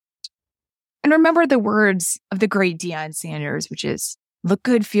And remember the words of the great Deion Sanders, which is look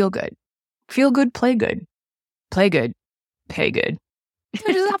good, feel good, play good, pay good.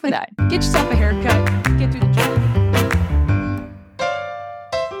 So just off of that. Get yourself a haircut, get through the job.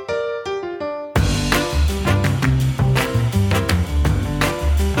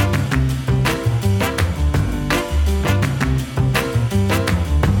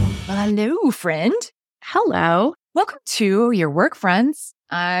 Hello, friend. Hello. Welcome to Your Work Friends.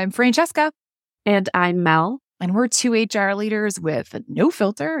 I'm Francesca. And I'm Mel. And we're two HR leaders with no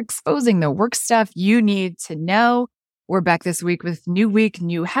filter, exposing the work stuff you need to know. We're back this week with new week,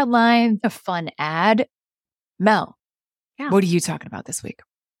 new headlines, a fun ad. Mel, What are you talking about this week?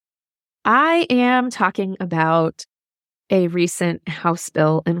 I am talking about a recent House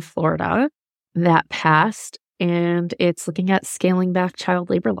bill in Florida that passed, and it's looking at scaling back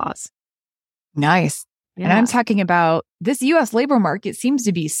child labor laws. Nice. Yeah. And I'm talking about this U.S. labor market seems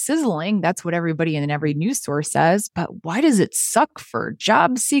to be sizzling. That's what everybody in every news source says. But why does it suck for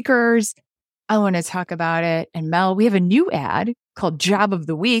job seekers? I want to talk about it. And Mel, we have a new ad called Job of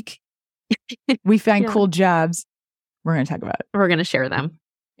the Week. We find cool jobs. We're going to talk about it. We're going to share them.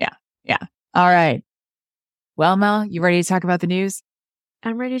 Yeah. All right. Well, Mel, you ready to talk about the news?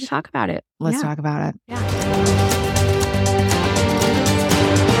 I'm ready to talk about it. Let's talk about it. Yeah.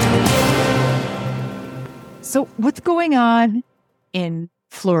 So what's going on in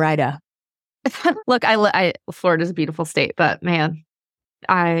Florida? Look, Florida's a beautiful state, but man,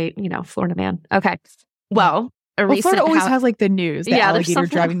 Florida man. Okay. Well, Florida always has like the news, the alligator there's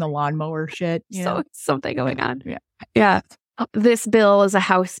driving the lawnmower shit. So something going on. Yeah. This bill is a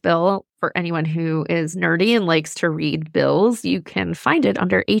House bill. For anyone who is nerdy and likes to read bills, you can find it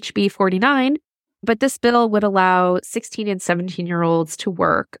under HB 49. But this bill would allow 16 and 17-year-olds to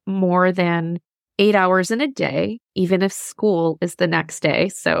work more than 8 hours in a day, even if school is the next day.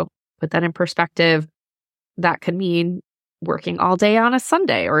 So put that in perspective, that could mean working all day on a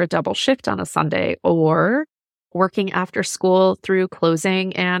Sunday or a double shift on a Sunday, or working after school through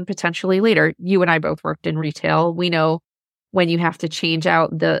closing and potentially later. You and I both worked in retail. We know when you have to change out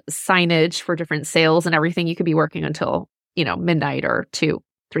the signage for different sales and everything, you could be working until, midnight or 2,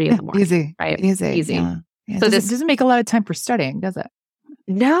 3 in the morning. Easy. Right? Easy. Yeah. So this doesn't make a lot of time for studying, does it?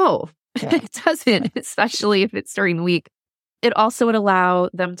 No, Yeah. it doesn't, especially if it's during the week. It also would allow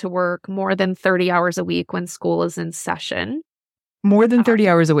them to work more than 30 hours a week when school is in session. More than 30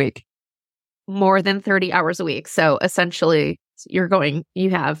 hours a week. More than 30 hours a week. So essentially, you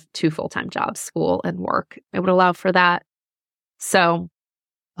have 2 full-time jobs, school and work. It would allow for that. So.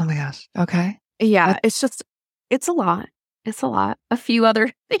 Oh my gosh. Okay. Yeah, it's a lot. It's a lot. A few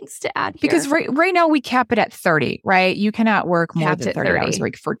other things to add here. Because right now we cap it at 30, right? You cannot work more than 30 hours a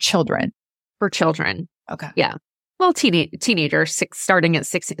week for children. For children. Okay. Yeah. Well, teenagers starting at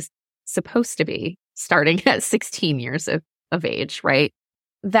 6 is supposed to be starting at 16 years of age, right?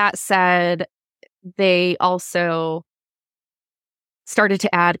 That said, they also started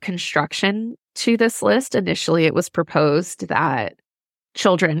to add construction to this list. Initially, it was proposed that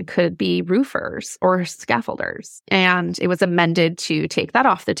children could be roofers or scaffolders, and it was amended to take that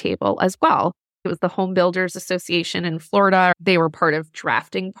off the table as well. It was the Home Builders Association in Florida. They were part of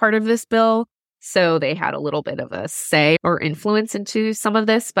drafting part of this bill, so they had a little bit of a say or influence into some of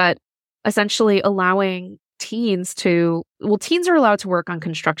this, but essentially allowing teens are allowed to work on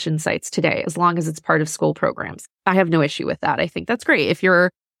construction sites today as long as it's part of school programs. I have no issue with that. I think that's great.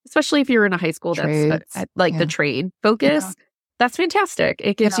 Especially if you're in a high school that's the trade focus, that's fantastic.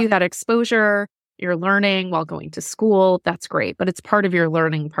 It gives you that exposure. You're learning while going to school. That's great. But it's part of your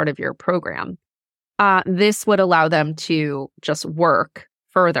learning, part of your program. This would allow them to just work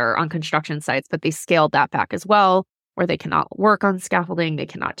further on construction sites, but they scaled that back as well, where they cannot work on scaffolding, they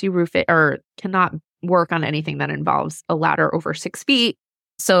cannot do roofing, or cannot work on anything that involves a ladder over 6 feet.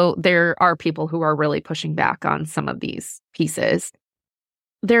 So there are people who are really pushing back on some of these pieces.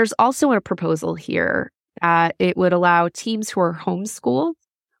 There's also a proposal here that it would allow teams who are homeschooled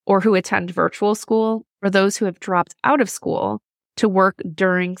or who attend virtual school, or those who have dropped out of school, to work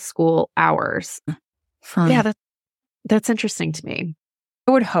during school hours. Yeah, that's interesting to me.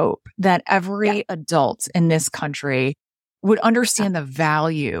 I would hope that every adult in this country would understand the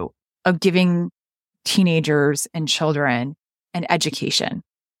value of giving teenagers and children an education.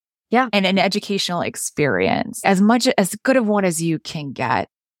 Yeah. And an educational experience, as good of one as you can get.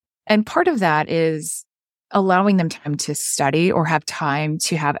 And part of that is allowing them time to study or have time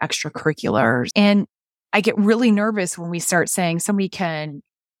to have extracurriculars. And I get really nervous when we start saying somebody can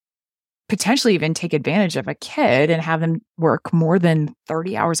potentially even take advantage of a kid and have them work more than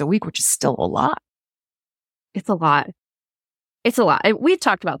 30 hours a week, which is still a lot. It's a lot. It's a lot. We've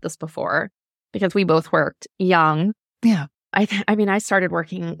talked about this before. because we both worked young. Yeah. I mean, I started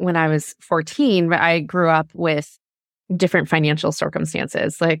working when I was 14, but I grew up with different financial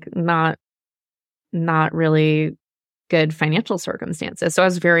circumstances, like not really good financial circumstances. So I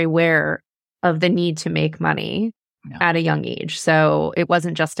was very aware of the need to make money at a young age. So it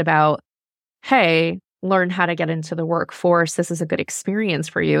wasn't just about, hey, learn how to get into the workforce. This is a good experience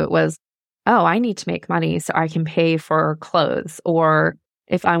for you. It was, oh, I need to make money so I can pay for clothes, or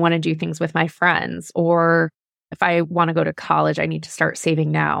if I want to do things with my friends, or if I want to go to college, I need to start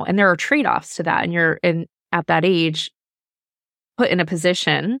saving now. And there are trade-offs to that. And you're at that age, put in a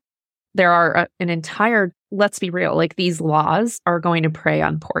position, there are an entire, let's be real, like these laws are going to prey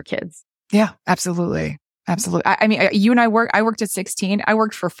on poor kids. Yeah, absolutely. Absolutely. I mean, you and I worked at 16. I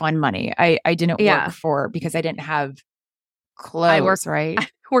worked for fun money. I didn't work because I didn't have clothes, right? I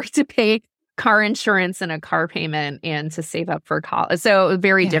worked to pay car insurance and a car payment and to save up for college. So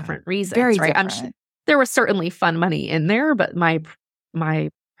very different reasons, right? Different. Sure there was certainly fun money in there, but my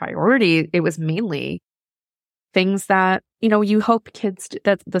priority, it was mainly things that, you hope kids,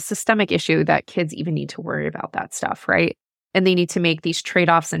 that's the systemic issue that kids even need to worry about that stuff, right? And they need to make these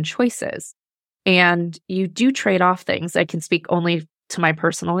trade-offs and choices. And you do trade off things. I can speak only to my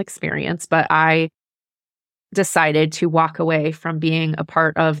personal experience, but I decided to walk away from being a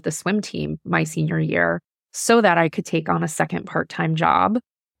part of the swim team my senior year so that I could take on a second part-time job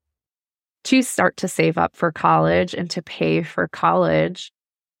to start to save up for college and to pay for college.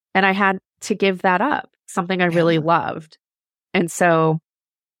 And I had to give that up, something I really loved. And so,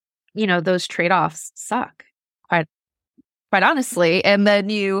 those trade-offs suck, quite honestly. And then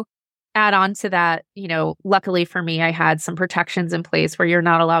you add on to that, luckily for me, I had some protections in place where you're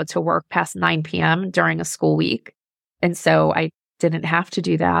not allowed to work past 9 p.m. during a school week. And so I didn't have to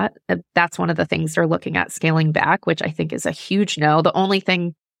do that. That's one of the things they're looking at scaling back, which I think is a huge no. The only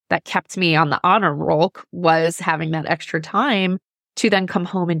thing that kept me on the honor roll was having that extra time to then come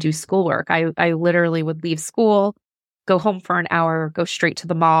home and do schoolwork. I literally would leave school, go home for an hour, go straight to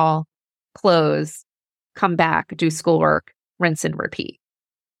the mall, close, come back, do schoolwork, rinse and repeat.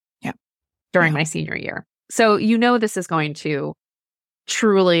 During my senior year. So this is going to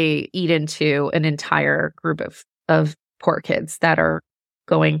truly eat into an entire group of poor kids that are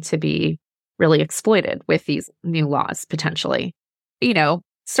going to be really exploited with these new laws potentially.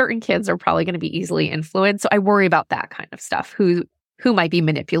 Certain kids are probably going to be easily influenced. So I worry about that kind of stuff. Who might be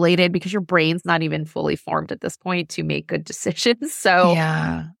manipulated, because your brain's not even fully formed at this point to make good decisions. So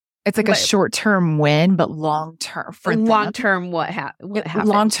it's like a short-term win, but long-term for long-term, what happens?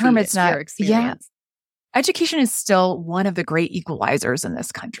 Long-term, it's not. Your experience. Education is still one of the great equalizers in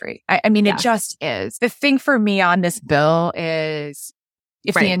this country. I mean, it just is. The thing for me on this bill is,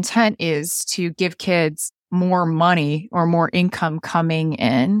 if the intent is to give kids more money or more income coming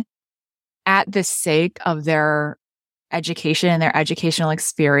in at the sake of their education and their educational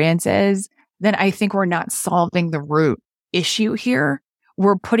experiences, then I think we're not solving the root issue here.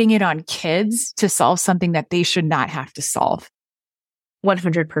 We're putting it on kids to solve something that they should not have to solve.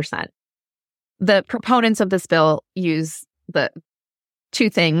 100%. The proponents of this bill use the two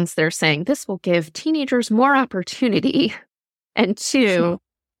things. They're saying this will give teenagers more opportunity, and two,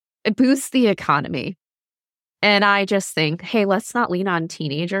 it boosts the economy. And I just think, hey, let's not lean on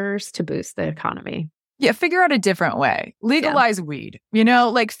teenagers to boost the economy. Yeah, figure out a different way. Legalize weed,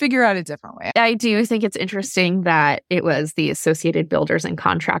 figure out a different way. I do think it's interesting that it was the Associated Builders and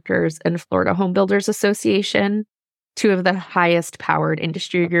Contractors and Florida Home Builders Association, two of the highest powered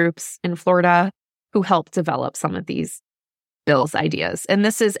industry groups in Florida, who helped develop some of these bills' ideas. And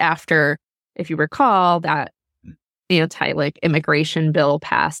this is after, if you recall, that immigration bill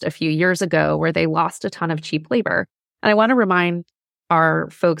passed a few years ago where they lost a ton of cheap labor. And I want to remind our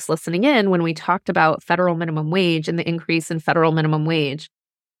folks listening in, when we talked about federal minimum wage and the increase in federal minimum wage,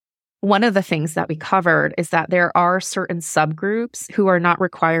 one of the things that we covered is that there are certain subgroups who are not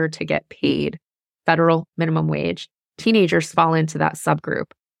required to get paid federal minimum wage. Teenagers fall into that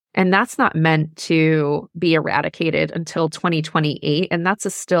subgroup. And that's not meant to be eradicated until 2028. And that's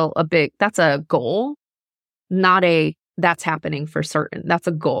that's a goal, not that's happening for certain. That's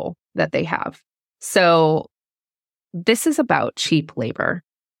a goal that they have. So this is about cheap labor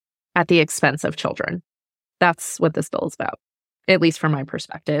at the expense of children. That's what this bill is about, at least from my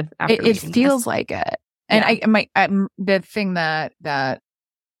perspective. It feels like it. And the thing that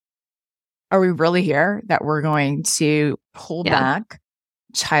are we really here that we're going to pull back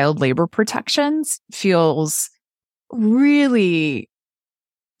child labor protections feels really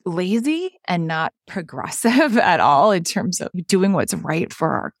lazy and not progressive at all in terms of doing what's right for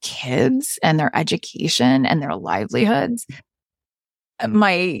our kids and their education and their livelihoods.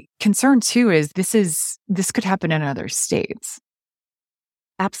 My concern too is this could happen in other states.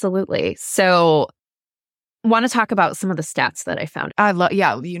 Absolutely. So want to talk about some of the stats that I found. We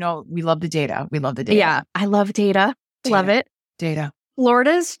love the data. We love the data. Yeah, I love data. Love it. Data.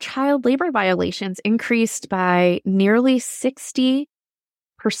 Florida's child labor violations increased by nearly 60%,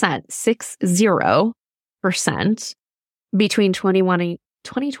 60% between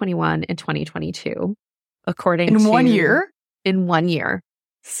 2021 and 2022, according to... In 1 year? In 1 year,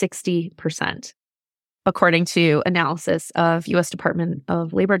 60%. According to analysis of U.S. Department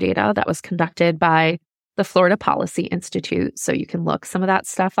of Labor data that was conducted by the Florida Policy Institute. So you can look some of that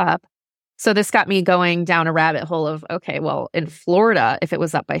stuff up. So this got me going down a rabbit hole of, okay, well, in Florida, if it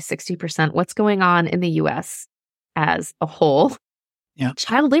was up by 60%, what's going on in the U.S. as a whole? Yeah.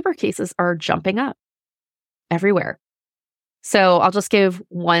 Child labor cases are jumping up everywhere. So I'll just give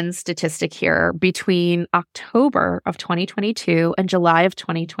one statistic here. Between October of 2022 and July of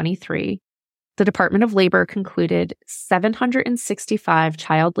 2023, the Department of Labor concluded 765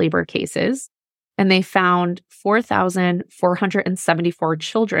 child labor cases, and they found 4,474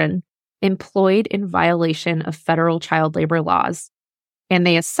 children employed in violation of federal child labor laws. And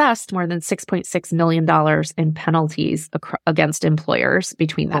they assessed more than $6.6 million in penalties against employers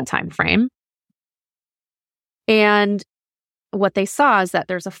between that time frame. And what they saw is that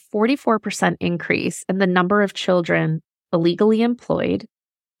there's a 44% increase in the number of children illegally employed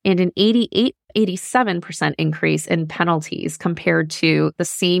and an 87% increase in penalties compared to the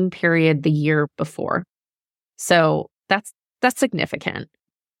same period the year before. So that's significant.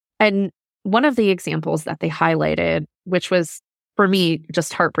 And one of the examples that they highlighted, which was for me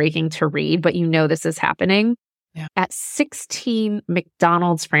just heartbreaking to read, but this is happening, at 16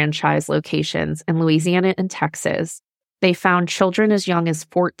 McDonald's franchise locations in Louisiana and Texas, they found children as young as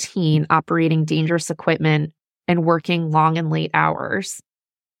 14 operating dangerous equipment and working long and late hours.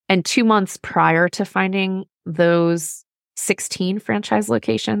 And 2 months prior to finding those 16 franchise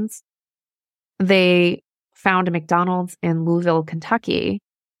locations, they found a McDonald's in Louisville, Kentucky,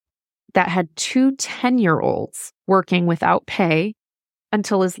 that had 2 10-year-olds working without pay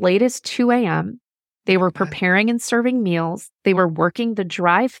until as late as 2 a.m. They were preparing and serving meals. They were working the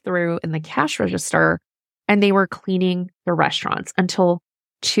drive-through and the cash register, and they were cleaning the restaurants until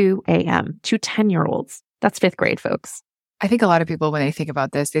 2 a.m. 2 10-year-olds. That's 5th grade, folks. I think a lot of people, when they think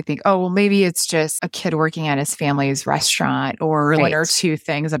about this, they think, oh, well, maybe it's just a kid working at his family's restaurant or one or two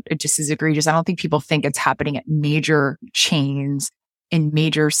things. It just is egregious. I don't think people think it's happening at major chains in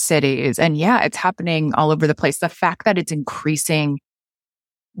major cities. And yeah, it's happening all over the place. The fact that it's increasing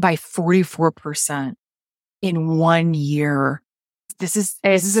by 44% in 1 year, this is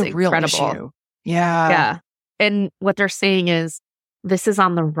a real issue. Yeah. Yeah. And what they're saying is this is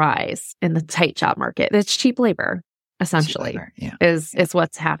on the rise in the tight job market. It's cheap labor, essentially, is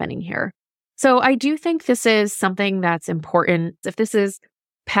what's happening here. So I do think this is something that's important. If this is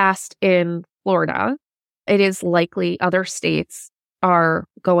passed in Florida, it is likely other states are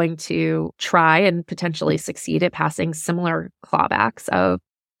going to try and potentially succeed at passing similar clawbacks of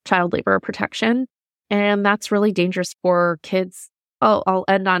child labor protection. And that's really dangerous for kids. I'll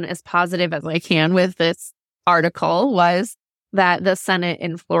end on as positive as I can with this article was that the Senate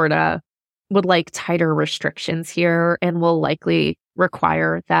in Florida would like tighter restrictions here and will likely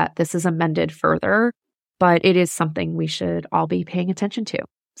require that this is amended further. But it is something we should all be paying attention to.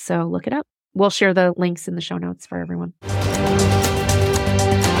 So look it up. We'll share the links in the show notes for everyone.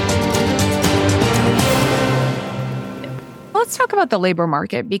 Let's talk about the labor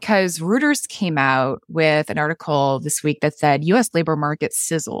market because Reuters came out with an article this week that said U.S. labor market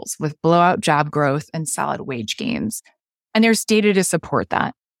sizzles with blowout job growth and solid wage gains. And there's data to support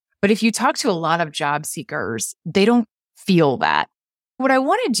that. But if you talk to a lot of job seekers, they don't feel that. What I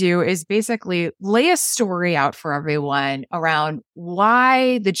want to do is basically lay a story out for everyone around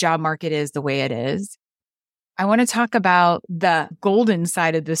why the job market is the way it is. I want to talk about the golden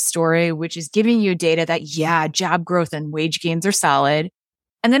side of this story, which is giving you data that, job growth and wage gains are solid.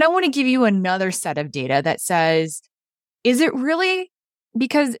 And then I want to give you another set of data that says, is it really?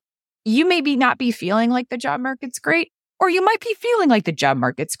 Because you maybe not be feeling like the job market's great, or you might be feeling like the job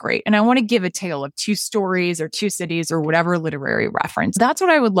market's great. And I want to give a tale of 2 stories or 2 cities or whatever literary reference. That's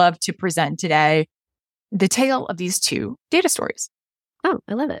what I would love to present today, the tale of these 2 data stories. Oh,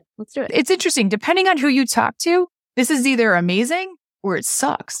 I love it. Let's do it. It's interesting. Depending on who you talk to, this is either amazing or it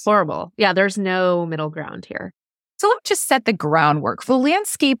sucks. Horrible. Yeah, there's no middle ground here. So let me just set the groundwork. For the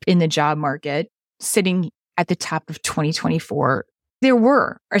landscape in the job market, sitting at the top of 2024, there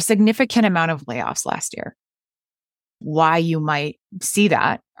were a significant amount of layoffs last year. Why you might see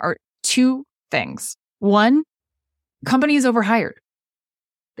that are 2 things. One, companies overhired.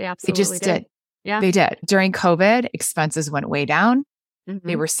 They They absolutely just did. Yeah. They did. During COVID, expenses went way down.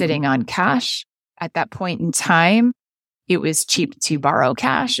 They Mhm. were sitting on cash. At that point in time, it was cheap to borrow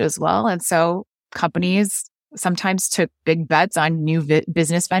cash as well. And so companies sometimes took big bets on new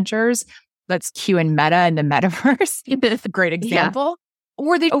business ventures. Let's cue in Meta and the metaverse. It's a great example.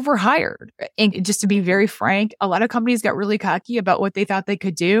 Or they overhired. And just to be very frank, a lot of companies got really cocky about what they thought they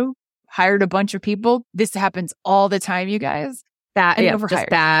could do, hired a bunch of people. This happens all the time, you guys. Just overhired.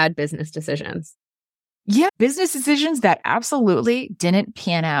 bad business decisions. Yeah, business decisions that absolutely didn't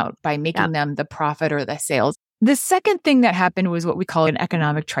pan out by making them the profit or the sales. The second thing that happened was what we call an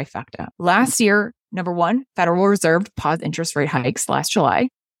economic trifecta. Last year, number one, Federal Reserve paused interest rate hikes last July.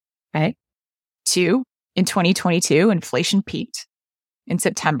 Okay. Two, in 2022, inflation peaked in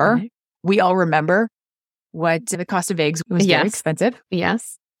September. Okay. We all remember what the cost of eggs was very expensive.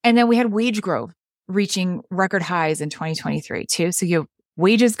 Yes. And then we had wage growth reaching record highs in 2023 too. So you have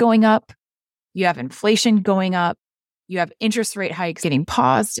wages going up, you have inflation going up, you have interest rate hikes getting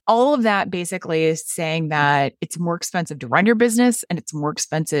paused. All of that basically is saying that it's more expensive to run your business and it's more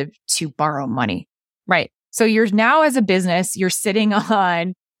expensive to borrow money. Right. So you're now as a business, you're sitting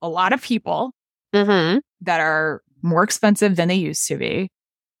on a lot of people that are more expensive than they used to be.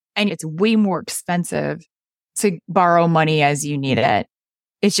 And it's way more expensive to borrow money as you need it.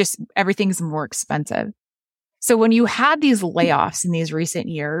 It's just everything's more expensive. So when you had these layoffs in these recent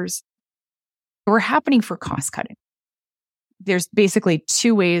years, they were happening for cost cutting. There's basically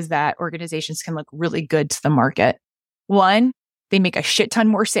two ways that organizations can look really good to the market. One, they make a shit ton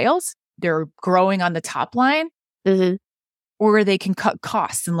more sales. They're growing on the top line. Or they can cut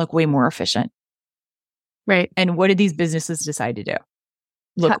costs and look way more efficient. Right. And what did these businesses decide to do?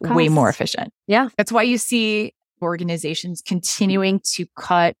 Look way more efficient. Yeah. That's why you see organizations continuing to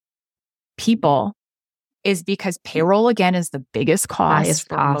cut people, is because payroll, again, is the biggest cost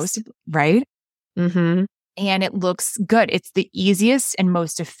for most, right? And it looks good. It's the easiest and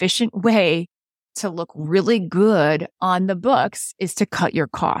most efficient way to look really good on the books is to cut your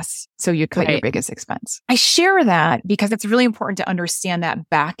costs. So you cut your biggest expense. I share that because it's really important to understand that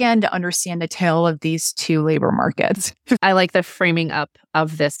back end, to understand the tale of these two labor markets. I like the framing up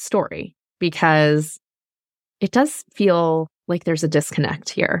of this story because it does feel like there's a disconnect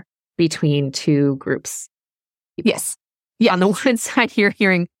here between two groups. Yes. Yeah. On the one side, you're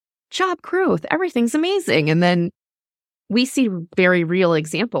hearing job growth, everything's amazing. And then we see very real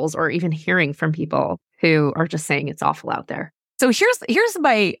examples or even hearing from people who are just saying it's awful out there. So here's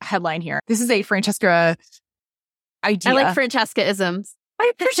my headline here. This is a Francesca idea. I like Francesca-isms.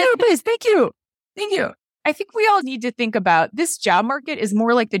 I appreciate it, please. Thank you. Thank you. I think we all need to think about this job market is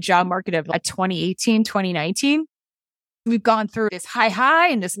more like the job market of 2018, 2019. We've gone through this high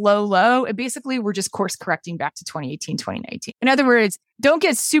and this low, and basically we're just course correcting back to 2018, 2019. In other words, don't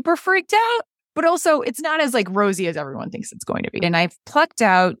get super freaked out, but also it's not as like rosy as everyone thinks it's going to be. And I've plucked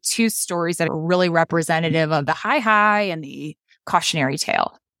out two stories that are really representative of the high and the cautionary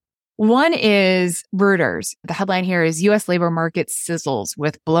tale. One is Reuters. The headline here is U.S. labor market sizzles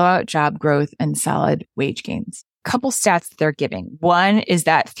with blowout job growth and solid wage gains. Couple stats that they're giving. One is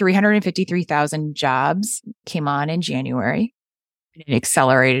that 353,000 jobs came on in January. It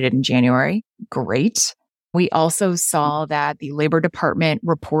accelerated in January. Great. We also saw that the Labor Department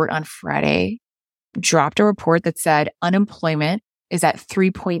report on Friday dropped a report that said unemployment is at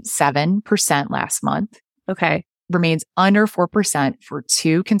 3.7% last month. Okay. Remains under 4% for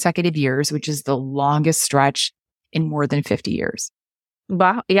 2 consecutive years, which is the longest stretch in more than 50 years.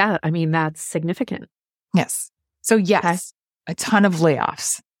 Wow. Yeah. I mean, that's significant. Yes. So yes, a ton of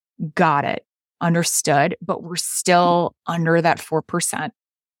layoffs. Got it. Understood. But we're still under that 4%,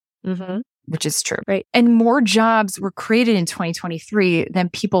 which is true. Right. And more jobs were created in 2023 than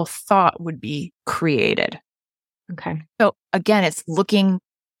people thought would be created. Okay. So again, it's looking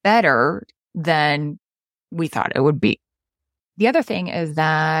better than we thought it would be. The other thing is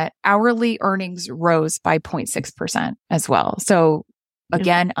that hourly earnings rose by 0.6% as well. So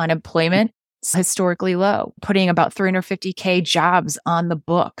again, unemployment is historically low, putting about 350K jobs on the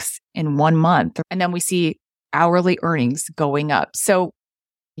books in 1 month. And then we see hourly earnings going up. So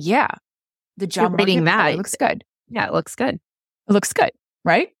yeah, the job market looks good. Yeah, it looks good. It looks good,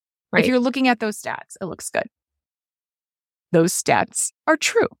 right? Right. If you're looking at those stats, it looks good. Those stats are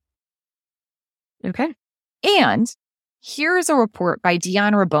true. Okay. And here's a report by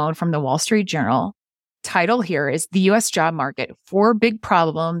Dion Rabone from the Wall Street Journal. Title here is The U.S. Job Market, 4 Big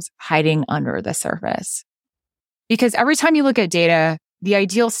Problems Hiding Under the Surface. Because every time you look at data, the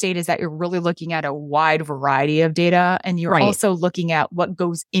ideal state is that you're really looking at a wide variety of data, and you're also looking at what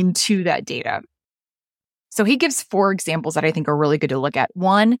goes into that data. So he gives 4 examples that I think are really good to look at.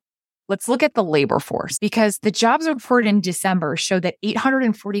 One, let's look at the labor force, because the jobs report in December showed that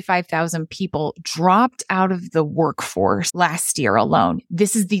 845,000 people dropped out of the workforce last year alone.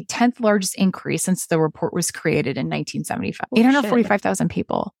 This is the 10th largest increase since the report was created in 1975. 845,000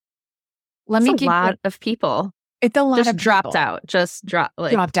 people. That's a lot of people. It's a lot just of dropped people. out. Just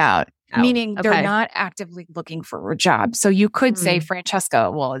dropped out. Meaning Okay. they're not actively looking for a job. So you could say, Francesca,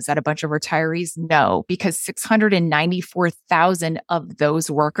 well, is that a bunch of retirees? No, because 694,000 of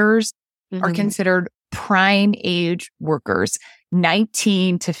those workers are considered prime age workers,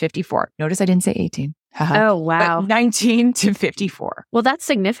 19 to 54. Notice I didn't say 18. Oh, wow. But 19 to 54. Well, that's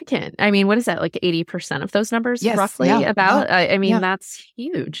significant. I mean, what is that? Like 80% of those numbers roughly about? I mean, that's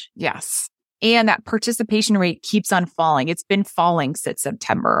huge. Yes. And that participation rate keeps on falling. It's been falling since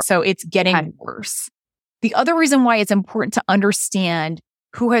September. So it's getting worse. The other reason why it's important to understand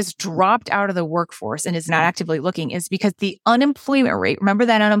who has dropped out of the workforce and is not actively looking is because the unemployment rate, remember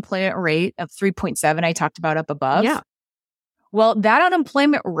that unemployment rate of 3.7 I talked about up above? Yeah. Well, that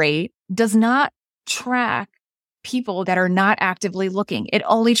unemployment rate does not track people that are not actively looking. It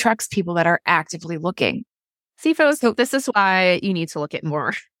only tracks people that are actively looking. See, folks, so this is why you need to look at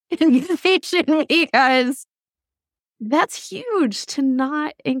more information, because that's huge to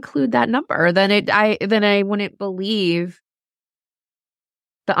not include that number. Then I wouldn't believe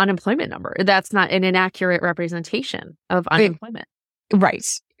the unemployment number. That's not an inaccurate representation of unemployment. Right.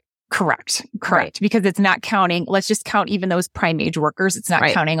 Correct. Right. Because it's not counting. Let's just count even those prime age workers. It's not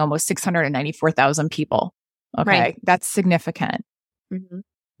counting almost 694,000 people. Okay. Right. That's significant.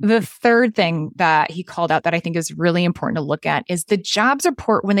 The third thing that he called out that I think is really important to look at is the jobs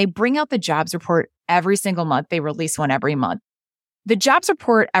report. When they bring out the jobs report every single month, they release one every month. The jobs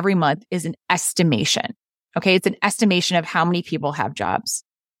report every month is an estimation. Okay. It's an estimation of how many people have jobs.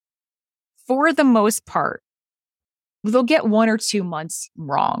 For the most part, they'll get 1 or 2 months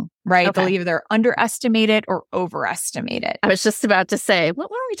wrong, right? Okay. They'll either underestimate it or overestimate it. I was just about to say,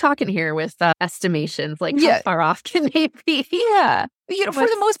 what are we talking here with estimations? Like, how far off can they be? Yeah. For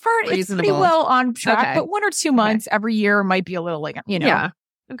the most part, it's pretty well on track, but 1 or 2 months every year might be a little Yeah.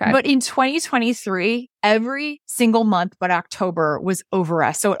 Okay. But in 2023, every single month but October was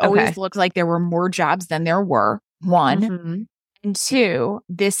overestimated. So it always looked like there were more jobs than there were, one. And two,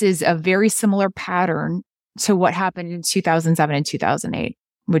 this is a very similar pattern to what happened in 2007 and 2008,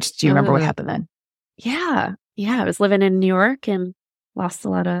 which do you remember what happened then? Yeah. I was living in New York and lost a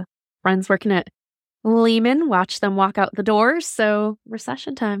lot of friends working at Lehman, watched them walk out the doors. So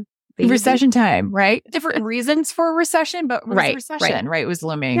recession time. Baby. Recession time, right? Different reasons for a recession, but recession, right? It was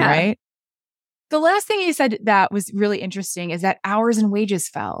looming, right? The last thing he said that was really interesting is that hours and wages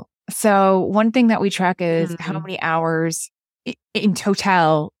fell. So one thing that we track is how many hours in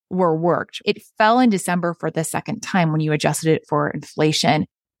total were worked. It fell in December for the second time when you adjusted it for inflation.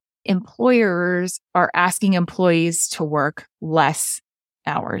 Employers are asking employees to work less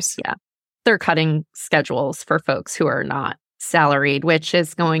hours. Yeah. They're cutting schedules for folks who are not salaried, which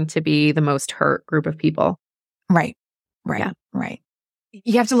is going to be the most hurt group of people. Right.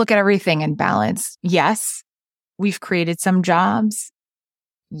 You have to look at everything in balance. Yes, we've created some jobs.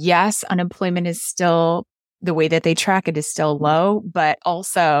 Yes, unemployment is still, the way that they track it is still low, but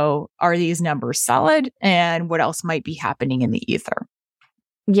also, are these numbers solid? And what else might be happening in the ether?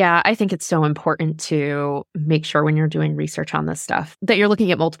 Yeah, I think it's so important to make sure when you're doing research on this stuff that you're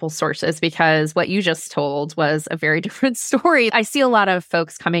looking at multiple sources, because what you just told was a very different story. I see a lot of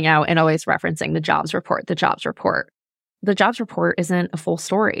folks coming out and always referencing the jobs report. The jobs report isn't a full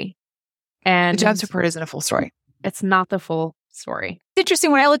story. And the jobs report isn't a full story. It's not the full story. It's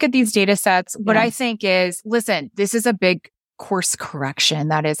interesting when I look at these data sets, what I think is, listen, this is a big course correction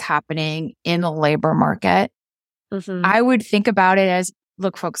that is happening in the labor market. I would think about it as,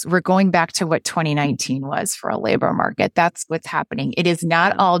 look, folks, we're going back to what 2019 was for a labor market. That's what's happening. It is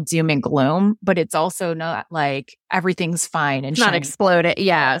not all doom and gloom, but it's also not like everything's fine and not exploding.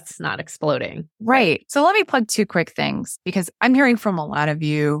 Yeah, it's not exploding. Right. So let me plug 2 quick things, because I'm hearing from a lot of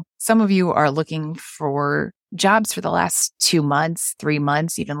you. Some of you are looking for jobs for the last 2 months, 3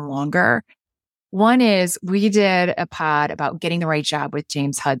 months, even longer. One is, we did a pod about getting the right job with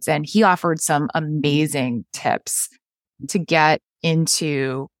James Hudson. He offered some amazing tips to get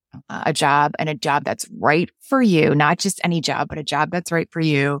into a job, and a job that's right for you, not just any job, but a job that's right for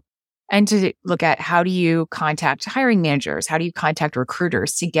you. And to look at, how do you contact hiring managers? How do you contact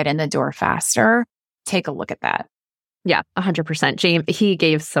recruiters to get in the door faster? Take a look at that. Yeah, 100%. James, he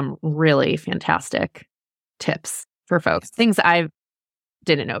gave some really fantastic tips for folks, things I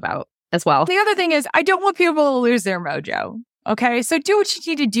didn't know about as well. The other thing is, I don't want people to lose their mojo. Okay. So do what you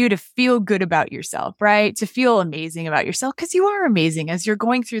need to do to feel good about yourself, right? To feel amazing about yourself, because you are amazing as you're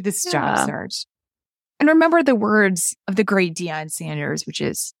going through this job search. And remember the words of the great Deion Sanders, which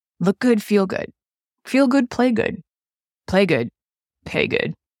is look good, feel good, play good, pay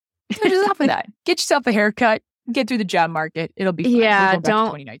good. So just off of that, get yourself a haircut, get through the job market. It'll be fun. Yeah. We'll go back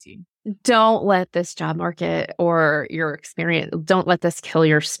to 2019. Don't let this job market or your experience, don't let this kill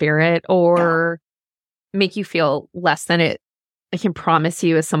your spirit or make you feel less than it. I can promise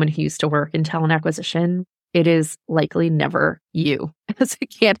you, as someone who used to work in talent acquisition, it is likely never you as a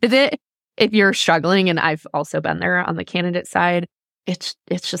candidate. If you're struggling, and I've also been there on the candidate side, it's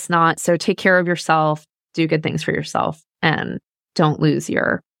just not. So take care of yourself, do good things for yourself, and don't lose to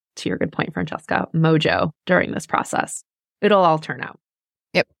your good point, Francesca, mojo during this process. It'll all turn out.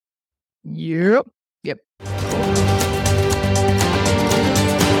 Yep.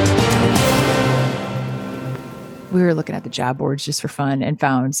 We were looking at the job boards just for fun and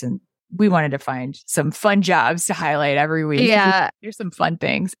found we wanted to find some fun jobs to highlight every week. Yeah. Here's some fun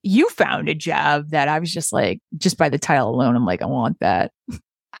things. You found a job that I was just like, just by the title alone, I'm like, I want that.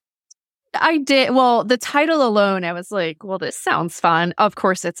 I did. Well, the title alone, I was like, well, this sounds fun. Of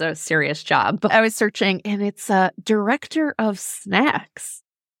course, it's a serious job. But I was searching and it's a director of snacks.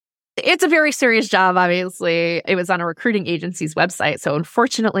 It's a very serious job, obviously. It was on a recruiting agency's website. So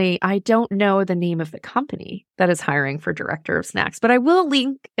unfortunately, I don't know the name of the company that is hiring for director of snacks. But I will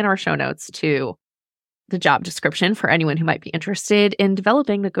link in our show notes to the job description for anyone who might be interested in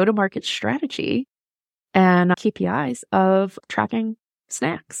developing the go-to-market strategy and KPIs of tracking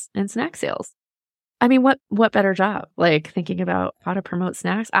snacks and snack sales. I mean, what better job? Like thinking about how to promote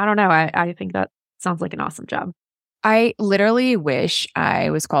snacks? I don't know. I think that sounds like an awesome job. I literally wish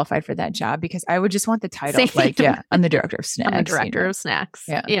I was qualified for that job because I would just want the title. I'm the director of snacks. I'm the director of snacks.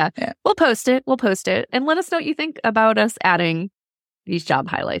 Yeah. We'll post it. And let us know what you think about us adding these job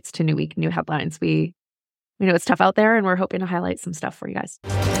highlights to New Week, New Headlines. We know it's tough out there and we're hoping to highlight some stuff for you guys.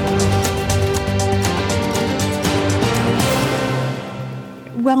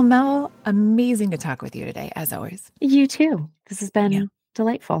 Well, Mel, amazing to talk with you today, as always. You too. This has been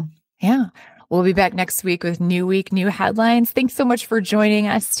delightful. Yeah. We'll be back next week with New Week, New Headlines. Thanks so much for joining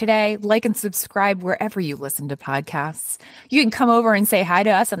us today. Like and subscribe wherever you listen to podcasts. You can come over and say hi to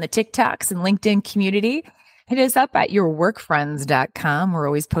us on the TikToks and LinkedIn community. Hit us up at yourworkfriends.com. We're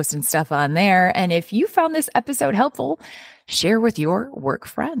always posting stuff on there. And if you found this episode helpful, share with your work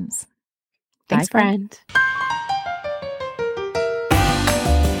friends. Thanks, Bye, friend.